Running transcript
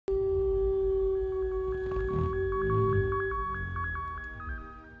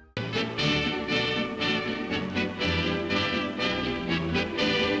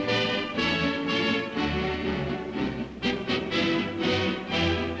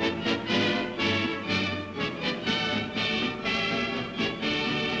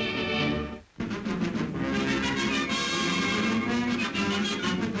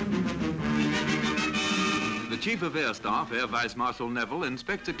Chief of Air Staff, Air Vice Marshal Neville,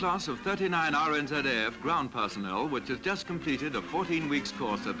 inspects a class of 39 R.N.Z.A.F ground personnel which has just completed a 14 weeks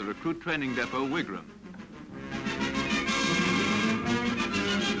course at the recruit training depot, Wigram.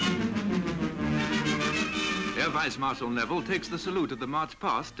 Air Vice Marshal Neville takes the salute at the march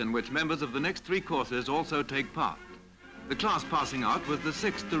past, in which members of the next 3 courses also take part. The class passing out was the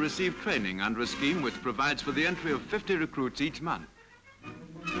 6th to receive training under a scheme which provides for the entry of 50 recruits each month.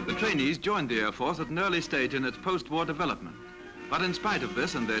 The trainees joined the Air Force at an early stage in its post-war development. But in spite of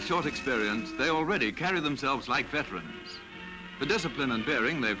this and their short experience, they already carry themselves like veterans. The discipline and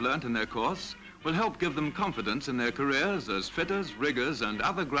bearing they've learnt in their course will help give them confidence in their careers as fitters, riggers, and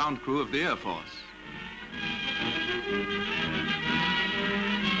other ground crew of the Air Force.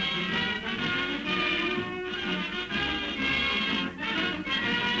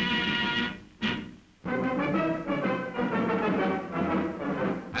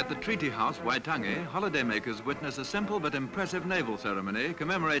 At the Treaty House, Waitangi, holidaymakers witness a simple but impressive naval ceremony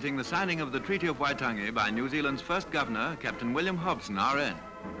commemorating the signing of the Treaty of Waitangi by New Zealand's first governor, Captain William Hobson, R.N.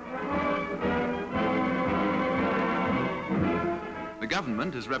 The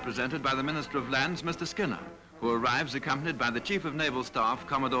government is represented by the Minister of Lands, Mr. Skinner, who arrives accompanied by the Chief of Naval Staff,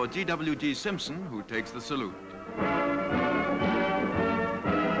 Commodore G.W.G. Simpson, who takes the salute.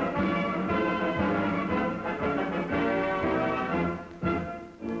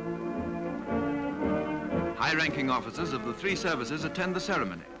 High-ranking officers of the 3 services attend the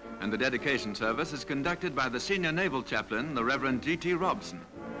ceremony, and the dedication service is conducted by the Senior Naval Chaplain, the Reverend G.T. Robson.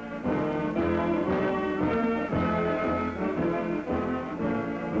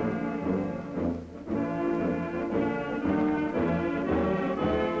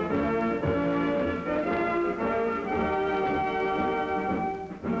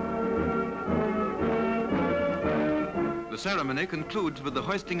 The ceremony concludes with the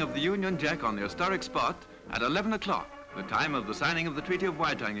hoisting of the Union Jack on the historic spot at 11 o'clock, the time of the signing of the Treaty of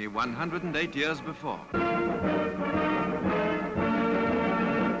Waitangi 108 years before.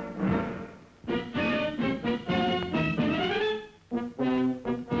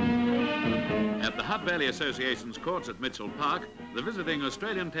 At the Hutt Valley Association's courts at Mitchell Park, the visiting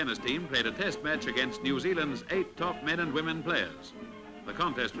Australian tennis team played a test match against New Zealand's 8 top men and women players. The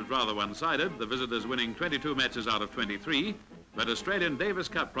contest was rather one-sided, the visitors winning 22 matches out of 23, but Australian Davis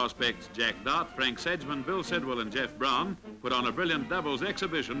Cup prospects Jack Dart, Frank Sedgman, Bill Sidwell and Jeff Brown put on a brilliant doubles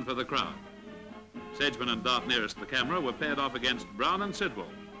exhibition for the crowd. Sedgman and Dart nearest the camera were paired off against Brown and Sidwell.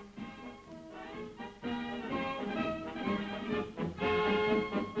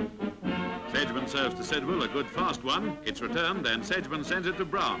 Sedgman serves to Sidwell, a good fast one. It's returned and Sedgman sends it to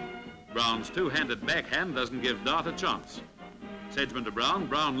Brown. Brown's 2-handed backhand doesn't give Dart a chance. Sedgman to Brown,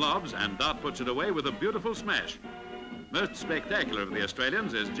 Brown lobs, and Dart puts it away with a beautiful smash. Most spectacular of the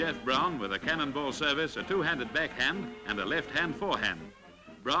Australians is Jeff Brown with a cannonball service, a 2-handed backhand, and a left-hand forehand.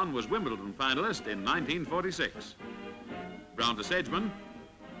 Brown was Wimbledon finalist in 1946. Brown to Sedgman.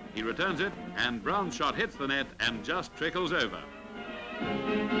 He returns it, and Brown's shot hits the net and just trickles over.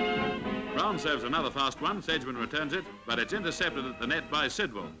 Brown serves another fast one. Sedgman returns it, but it's intercepted at the net by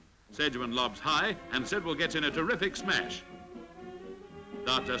Sidwell. Sedgman lobs high, and Sidwell gets in a terrific smash.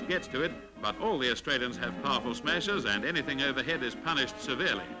 Dart just gets to it, but all the Australians have powerful smashers and anything overhead is punished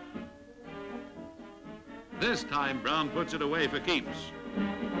severely. This time Brown puts it away for keeps.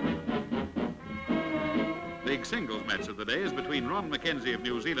 Big singles match of the day is between Ron Mackenzie of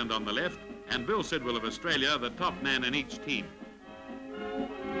New Zealand on the left and Bill Sidwell of Australia, the top man in each team.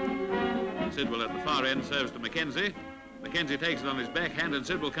 Sidwell at the far end serves to Mackenzie. Mackenzie takes it on his backhand and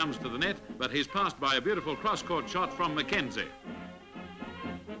Sidwell comes to the net, but he's passed by a beautiful cross-court shot from Mackenzie.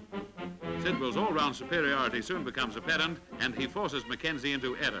 Sidwell's all-round superiority soon becomes apparent, and he forces Mackenzie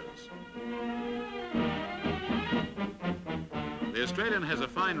into errors. The Australian has a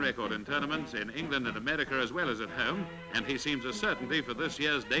fine record in tournaments in England and America as well as at home, and he seems a certainty for this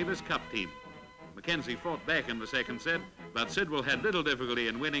year's Davis Cup team. Mackenzie fought back in the second set, but Sidwell had little difficulty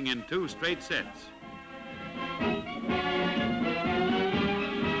in winning in 2 straight sets.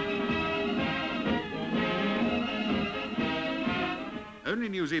 Only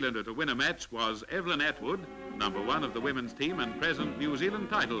New Zealander to win a match was Evelyn Atwood, number 1 of the women's team and present New Zealand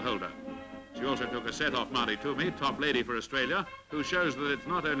title holder. She also took a set off Māori Tumi, top lady for Australia, who shows that it's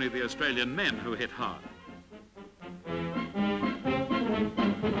not only the Australian men who hit hard.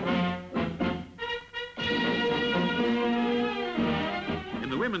 In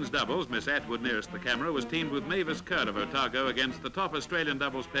the women's doubles, Miss Atwood nearest the camera was teamed with Mavis Kerr of Otago against the top Australian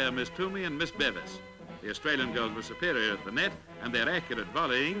doubles pair Miss Tumi and Miss Bevis. The Australian girls were superior at the net, and their accurate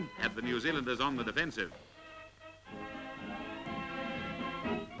volleying had the New Zealanders on the defensive.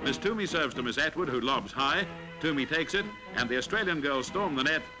 Miss Tumi serves to Miss Atwood, who lobs high, Toomey takes it, and the Australian girls storm the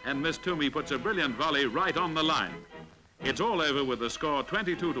net, and Miss Toomey puts a brilliant volley right on the line. It's all over with the score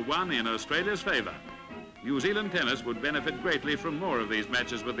 22-1 in Australia's favour. New Zealand tennis would benefit greatly from more of these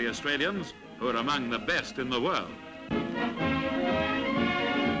matches with the Australians, who are among the best in the world.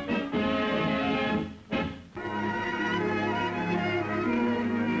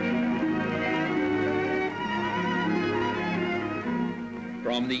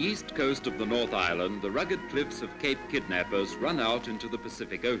 From the east coast of the North Island, the rugged cliffs of Cape Kidnappers run out into the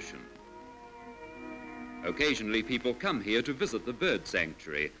Pacific Ocean. Occasionally people come here to visit the bird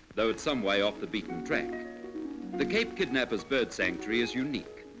sanctuary, though it's some way off the beaten track. The Cape Kidnappers Bird Sanctuary is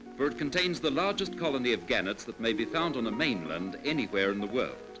unique, for it contains the largest colony of gannets that may be found on a mainland anywhere in the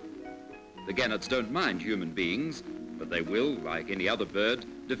world. The gannets don't mind human beings, but they will, like any other bird,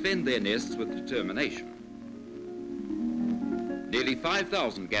 defend their nests with determination. Nearly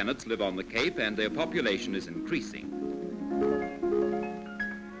 5,000 gannets live on the Cape, and their population is increasing.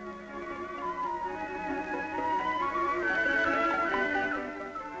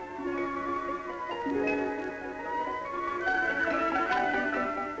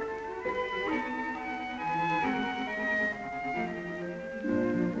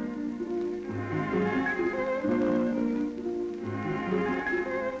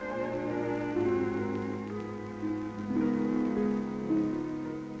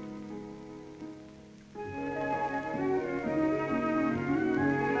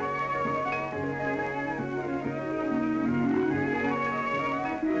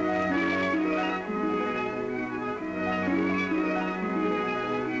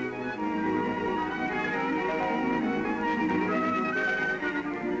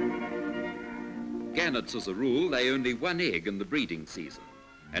 Gannets, as a rule, lay only one egg in the breeding season,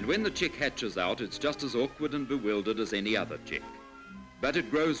 and when the chick hatches out, it's just as awkward and bewildered as any other chick. But it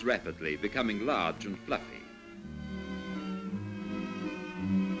grows rapidly, becoming large and fluffy.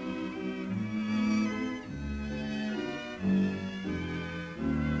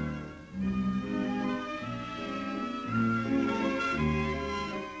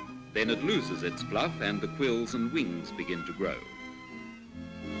 Then it loses its fluff and the quills and wings begin to grow.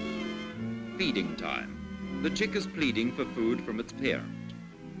 Feeding time. The chick is pleading for food from its parent.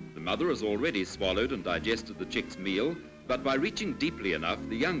 The mother has already swallowed and digested the chick's meal, but by reaching deeply enough,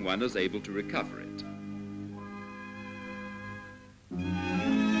 the young one is able to recover it.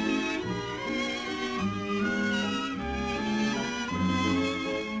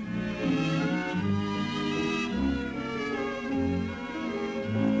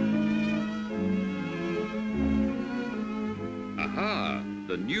 Aha,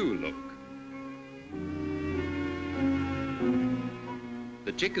 the new look.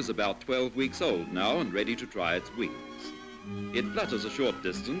 The chick is about 12 weeks old now and ready to try its wings. It flutters a short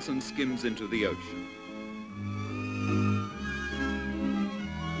distance and skims into the ocean.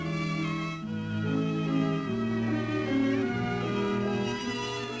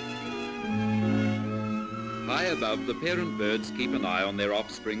 High above, the parent birds keep an eye on their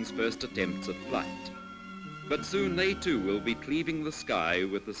offspring's first attempts at flight. But soon they too will be cleaving the sky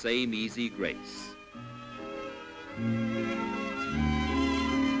with the same easy grace.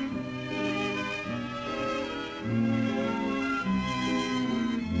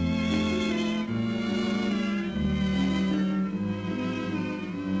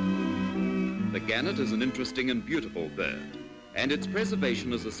 The gannet is an interesting and beautiful bird, and its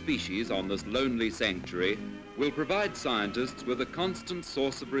preservation as a species on this lonely sanctuary will provide scientists with a constant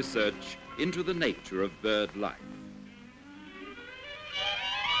source of research into the nature of bird life.